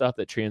was some stuff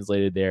that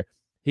translated there.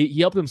 He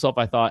helped himself,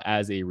 I thought,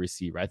 as a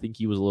receiver. I think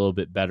he was a little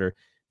bit better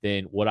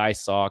than what I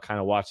saw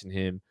kind of watching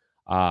him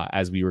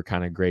as we were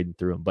kind of grading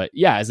through him. But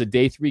yeah, as a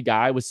day 3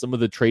 guy with some of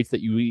the traits that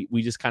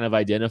we just kind of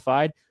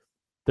identified,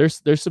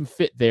 there's some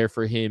fit there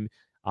for him.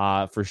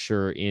 For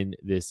sure in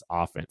this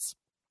offense.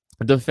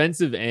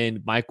 Defensive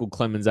end, Michael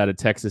Clemens out of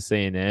Texas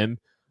A&M.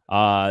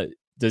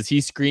 Does he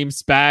scream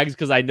Spags?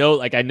 Because I know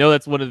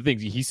that's one of the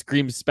things. He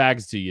screams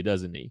Spags to you,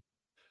 doesn't he?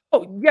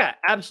 Oh yeah,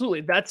 absolutely.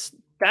 That's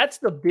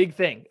the big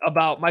thing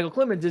about Michael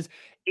Clemens is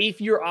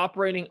if you're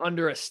operating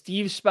under a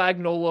Steve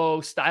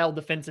Spagnuolo style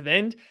defensive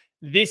end,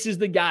 this is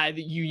the guy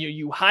that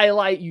you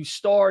highlight, you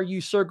star,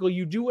 you circle,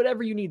 you do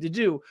whatever you need to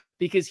do,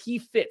 because he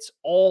fits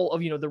all of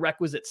the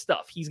requisite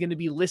stuff. He's going to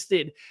be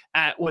listed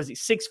at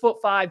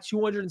 6'5",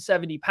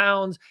 270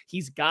 pounds.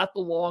 He's got the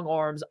long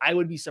arms. I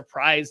would be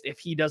surprised if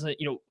he doesn't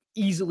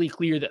easily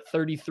clear that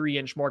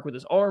 33-inch mark with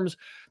his arms.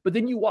 But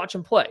then you watch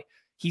him play.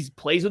 He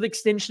plays with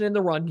extension in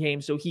the run game,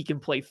 so he can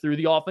play through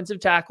the offensive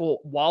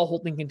tackle while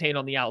holding contain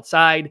on the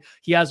outside.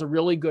 He has a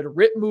really good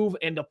rip move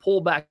and a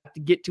pullback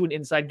to get to an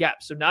inside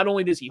gap. So not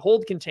only does he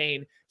hold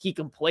contain, he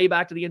can play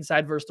back to the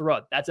inside versus the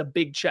run. That's a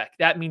big check.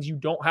 That means you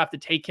don't have to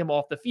take him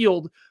off the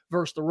field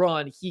versus the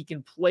run. He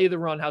can play the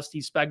run how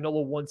Steve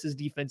Spagnuolo wants his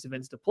defensive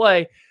ends to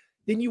play.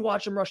 Then you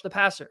watch him rush the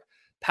passer.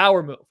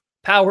 Power move,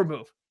 power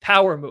move,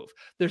 power move.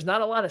 There's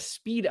not a lot of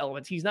speed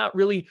elements. He's not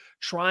really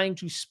trying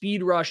to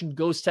speed rush and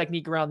ghost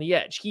technique around the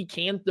edge. He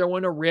can throw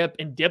in a rip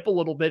and dip a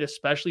little bit,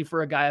 especially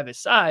for a guy of his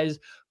size,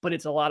 but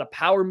it's a lot of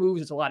power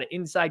moves. It's a lot of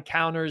inside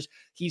counters.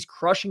 He's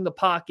crushing the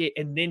pocket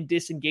and then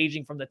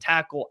disengaging from the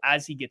tackle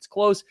as he gets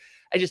close.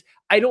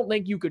 I don't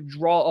think you could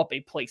draw up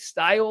a play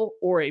style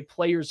or a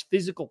player's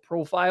physical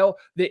profile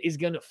that is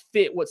going to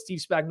fit what Steve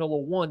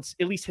Spagnuolo wants,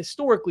 at least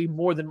historically,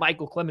 more than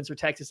Michael Clemens or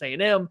Texas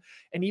A&M.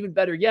 And even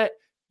better yet,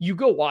 you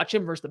go watch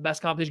him versus the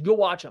best competition. Go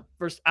watch him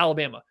versus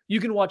Alabama. You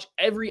can watch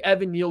every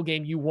Evan Neal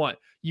game you want.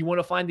 You want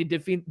to find the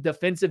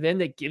defensive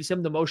end that gives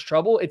him the most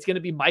trouble? It's going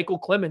to be Michael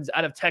Clemens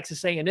out of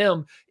Texas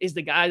A&M is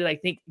the guy that I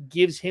think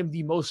gives him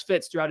the most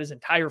fits throughout his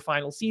entire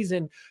final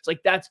season. It's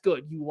like, that's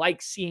good. You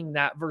like seeing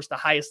that versus the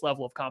highest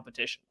level of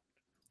competition.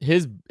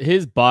 His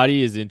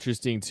body is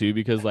interesting too,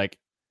 because like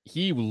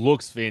he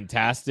looks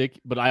fantastic,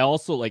 but I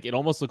also like, it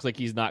almost looks like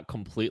he's not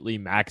completely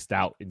maxed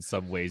out in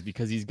some ways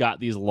because he's got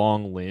these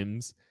long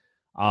limbs.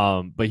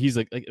 But he's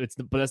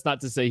but that's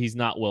not to say he's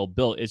not well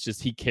built. It's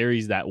just he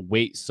carries that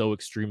weight so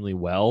extremely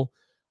well.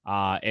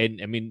 And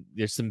I mean,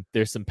 there's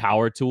some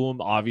power to him,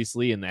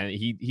 obviously, and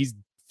he's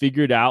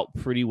figured out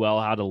pretty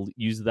well how to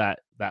use that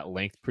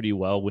length pretty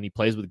well. When he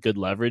plays with good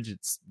leverage,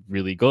 it's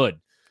really good.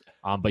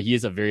 But he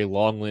is a very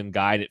long limb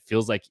guy, and it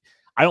feels like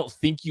I don't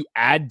think you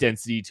add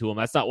density to him.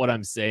 That's not what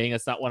I'm saying.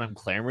 That's not what I'm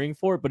clamoring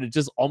for, but it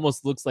just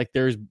almost looks like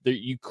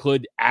you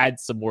could add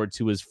some more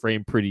to his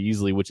frame pretty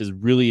easily, which is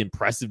really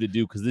impressive to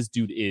do because this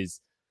dude is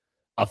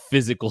a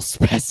physical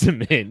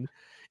specimen.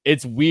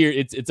 It's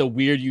weird. It's a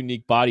weird,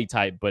 unique body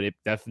type, but it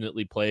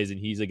definitely plays, and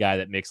he's a guy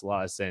that makes a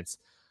lot of sense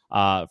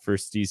for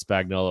Steve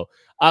Spagnuolo.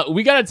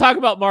 We got to talk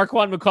about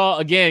Marquan McCall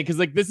again, because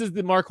like this is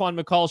the Marquan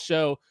McCall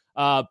show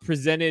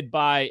presented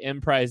by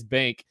Emprise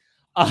Bank.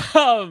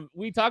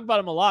 We talk about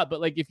him a lot,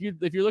 but like if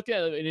you're looking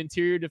at an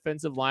interior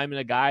defensive lineman,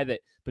 a guy that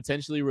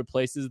potentially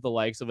replaces the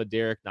likes of a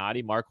Derek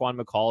Nottie, Marquan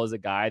McCall is a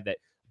guy that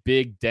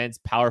big, dense,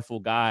 powerful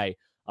guy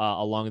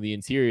along the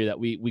interior that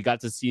we got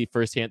to see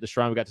firsthand at the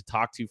Shrine. We got to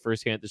talk to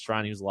firsthand at the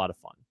Shrine. He was a lot of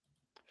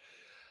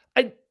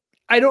fun.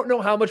 I don't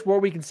know how much more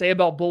we can say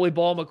about Bully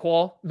Ball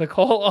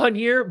McCall on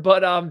here,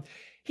 but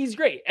he's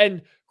great.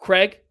 And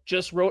Craig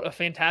just wrote a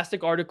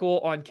fantastic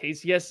article on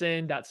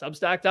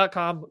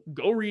kcsn.substack.com.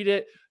 Go read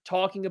it,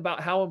 talking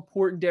about how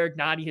important Derek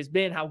Nottie has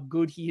been, how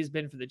good he has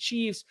been for the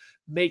Chiefs,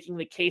 making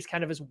the case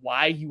kind of as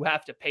why you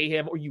have to pay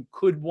him or you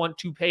could want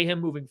to pay him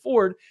moving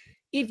forward.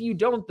 If you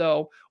don't,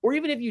 though, or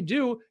even if you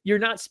do, you're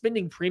not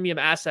spending premium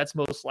assets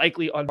most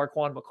likely on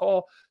Marquan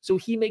McCall. So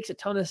he makes a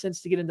ton of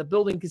sense to get in the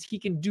building because he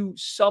can do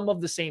some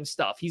of the same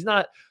stuff. He's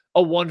not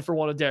a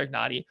 1-for-1 of Derek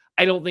Nottie.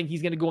 I don't think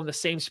he's going to go in the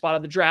same spot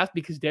of the draft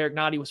because Derek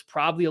Nottie was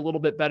probably a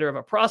little bit better of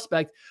a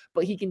prospect,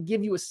 but he can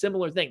give you a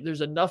similar thing. There's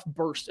enough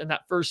burst in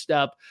that first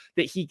step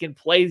that he can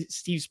play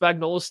Steve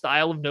Spagnuolo's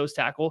style of nose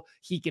tackle.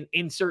 He can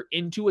insert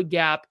into a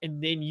gap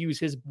and then use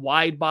his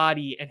wide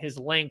body and his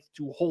length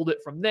to hold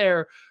it from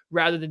there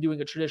rather than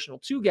doing a traditional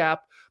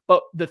 2-gap.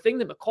 But the thing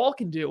that McCall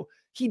can do,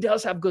 he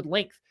does have good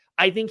length.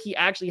 I think he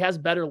actually has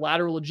better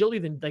lateral agility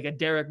than like a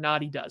Derek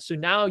Nottie does. So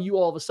now you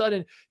all of a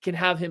sudden can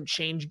have him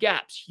change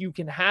gaps. You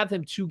can have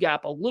him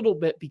 2-gap a little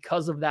bit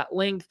because of that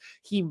length.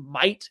 He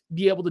might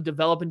be able to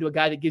develop into a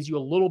guy that gives you a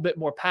little bit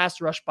more pass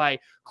rush by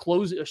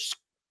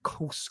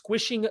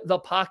squishing the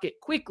pocket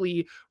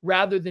quickly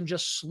rather than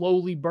just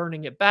slowly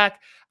burning it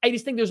back. I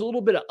just think there's a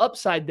little bit of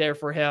upside there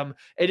for him.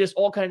 It just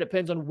all kind of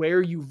depends on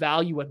where you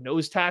value a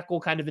nose tackle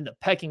kind of in the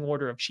pecking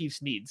order of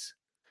Chiefs needs.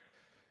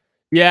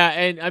 Yeah,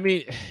 and I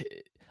mean,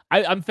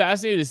 I'm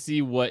fascinated to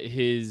see what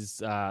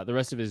the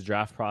rest of his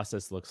draft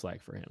process looks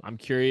like for him. I'm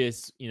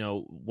curious,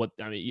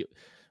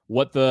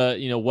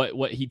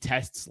 what he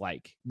tests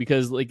like,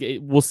 because like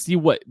we'll see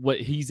what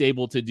he's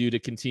able to do to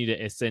continue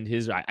to ascend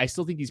his. I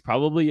still think he's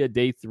probably a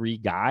day 3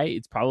 guy.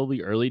 It's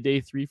probably early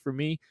day 3 for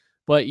me,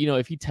 but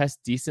if he tests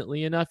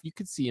decently enough, you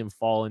could see him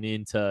falling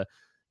into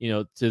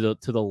to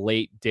the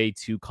late day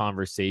 2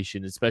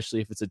 conversation,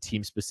 especially if it's a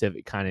team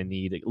specific kind of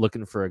need,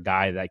 looking for a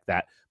guy like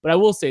that. But I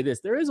will say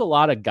this, there is a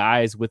lot of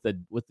guys with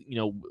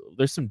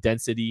there's some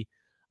density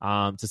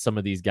to some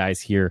of these guys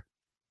here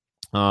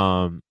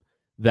that,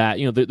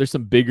 there's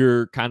some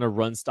bigger kind of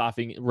run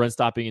stopping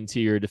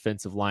interior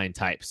defensive line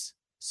types.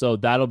 So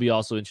that'll be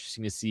also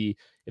interesting to see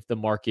if the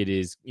market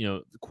is,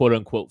 quote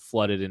unquote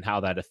flooded and how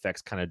that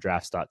affects kind of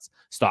draft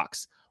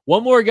stocks.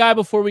 One more guy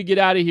before we get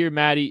out of here,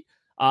 Maddie.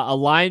 A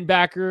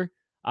linebacker.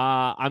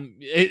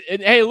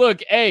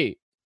 The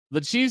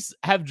Chiefs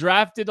have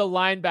drafted a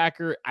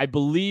linebacker, I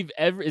believe,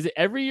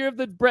 every year of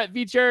the Brett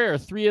Veach era or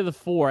 3 of the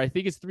 4? I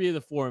think it's 3 of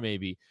the 4,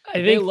 maybe.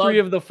 I think 3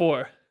 of the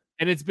 4.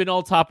 And it's been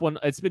all top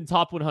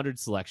 100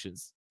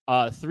 selections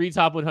 3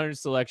 top 100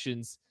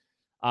 selections.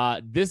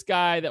 This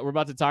guy that we're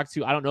about to talk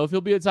to, I don't know if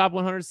he'll be a top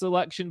 100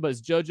 selection, but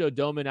it's JoJo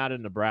Domann out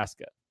of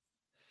Nebraska.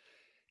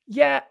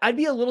 Yeah, I'd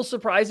be a little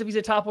surprised if he's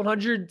a top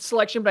 100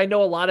 selection, but I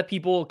know a lot of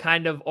people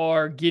kind of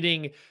are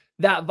getting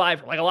that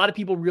vibe. Like, a lot of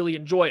people really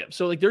enjoy him.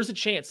 So, like, there's a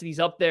chance that he's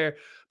up there.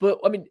 But,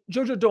 I mean,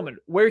 JoJo Domann,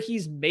 where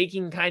he's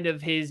making kind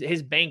of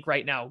his bank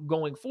right now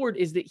going forward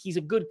is that he's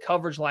a good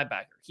coverage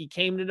linebacker. He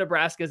came to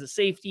Nebraska as a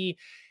safety.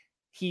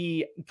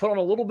 He put on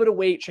a little bit of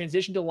weight,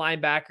 transitioned to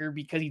linebacker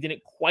because he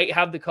didn't quite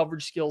have the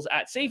coverage skills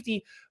at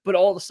safety. But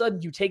all of a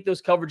sudden, you take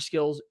those coverage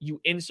skills, you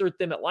insert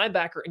them at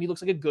linebacker, and he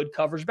looks like a good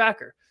coverage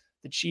backer.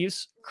 The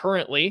Chiefs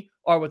currently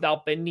are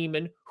without Ben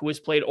Niemann, who has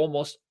played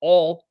almost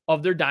all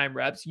of their dime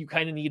reps. You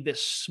kind of need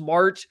this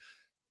smart,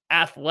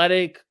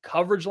 athletic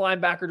coverage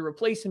linebacker to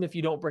replace him if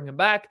you don't bring him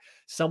back.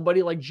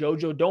 Somebody like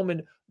JoJo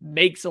Domann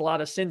makes a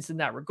lot of sense in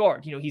that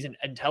regard. You know, he's an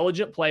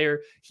intelligent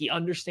player. He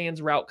understands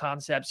route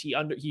concepts.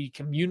 He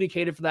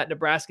communicated for that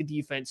Nebraska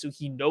defense, so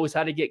he knows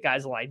how to get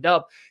guys lined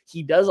up.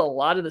 He does a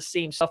lot of the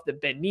same stuff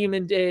that Ben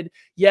Niemann did.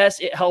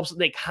 Yes, it helps that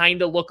they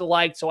kind of look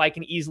alike, so I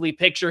can easily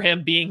picture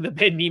him being the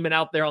Ben Niemann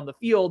out there on the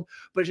field,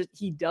 but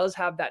he does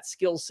have that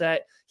skill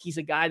set. He's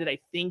a guy that I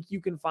think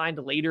you can find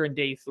later in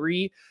day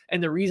 3.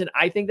 And the reason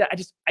I think that,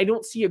 I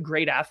don't see a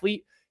great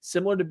athlete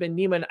similar to Ben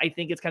Niemann. I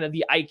think it's kind of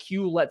the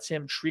IQ lets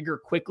him trigger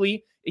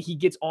quickly. He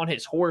gets on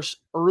his horse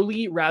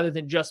early rather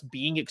than just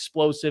being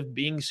explosive,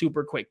 being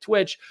super quick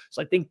twitch.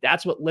 So I think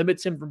that's what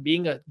limits him from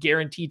being a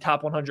guaranteed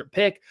top 100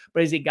 pick.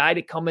 But as a guy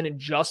to come in and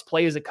just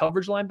play as a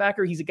coverage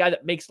linebacker, he's a guy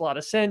that makes a lot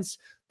of sense.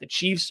 The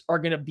Chiefs are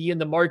going to be in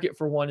the market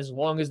for one as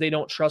long as they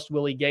don't trust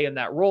Willie Gay in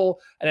that role.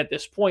 And at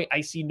this point,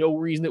 I see no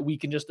reason that we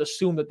can just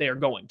assume that they are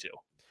going to.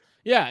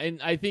 Yeah,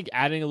 and I think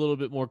adding a little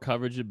bit more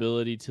coverage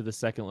ability to the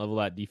second level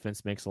of that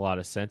defense makes a lot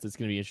of sense. It's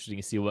going to be interesting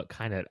to see what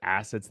kind of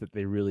assets that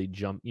they really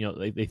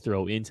they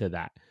throw into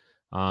that.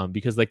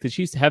 Because like the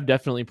Chiefs have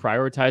definitely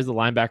prioritized the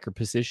linebacker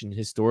position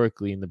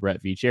historically in the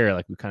Brett Veach era,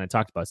 like we kind of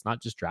talked about. It's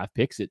not just draft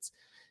picks.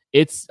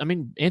 It's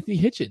Anthony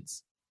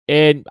Hitchens.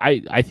 And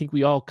I think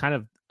we all kind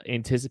of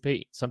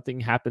anticipate something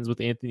happens with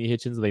Anthony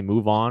Hitchens. They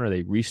move on or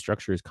they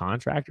restructure his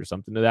contract or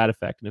something to that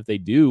effect. And if they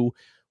do,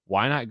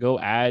 why not go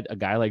add a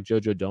guy like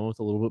JoJo Domann with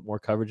a little bit more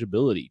coverage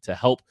ability to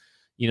help,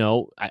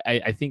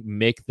 I think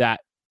make that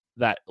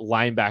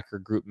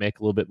linebacker group make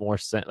a little bit more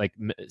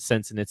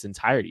sense in its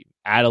entirety,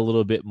 add a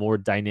little bit more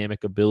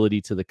dynamic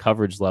ability to the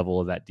coverage level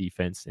of that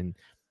defense. And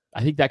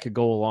I think that could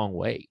go a long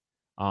way.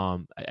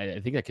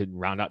 I think that could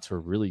round out to a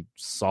really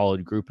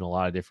solid group in a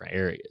lot of different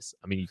areas.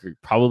 I mean, you're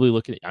probably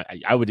looking at,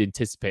 I would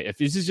anticipate, if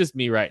this is just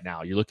me right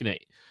now, you're looking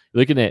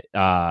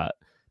at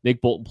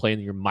Nick Bolton playing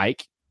your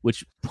Mike,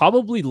 which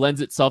probably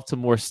lends itself to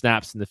more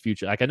snaps in the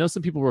future. Like, I know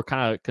some people were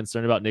kind of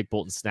concerned about Nick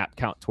Bolton's snap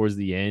count towards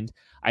the end.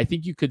 I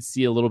think you could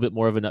see a little bit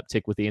more of an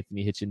uptick with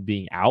Anthony Hitchens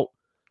being out.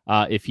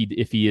 If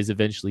he is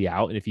eventually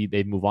out, and if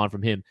they move on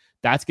from him,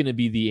 that's going to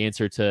be the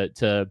answer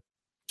to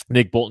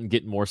Nick Bolton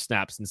getting more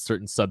snaps in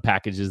certain sub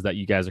packages that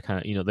you guys are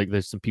kind of, like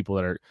there's some people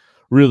that are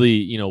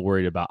really,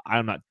 worried about.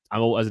 I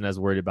wasn't as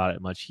worried about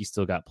it much. He's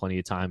still got plenty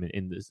of time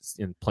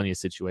in plenty of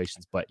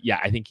situations, but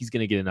yeah, I think he's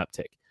going to get an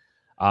uptick.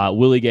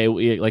 Willie Gay,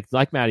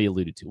 like Maddie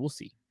alluded to, we'll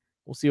see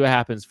what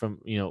happens from,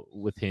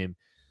 with him.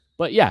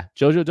 But yeah,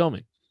 JoJo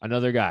Domann,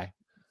 another guy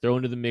thrown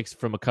into the mix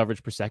from a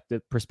coverage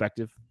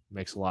perspective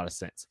makes a lot of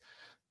sense.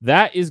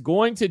 That is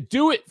going to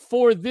do it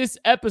for this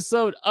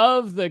episode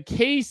of the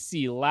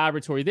KC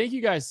Laboratory. Thank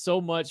you guys so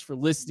much for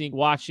listening,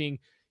 watching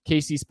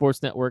KC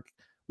Sports Network.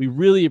 We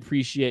really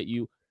appreciate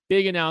you.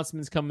 Big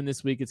announcements coming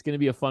this week. It's going to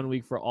be a fun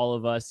week for all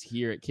of us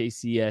here at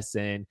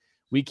KCSN.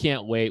 We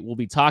can't wait. We'll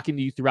be talking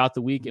to you throughout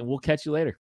the week, and we'll catch you later.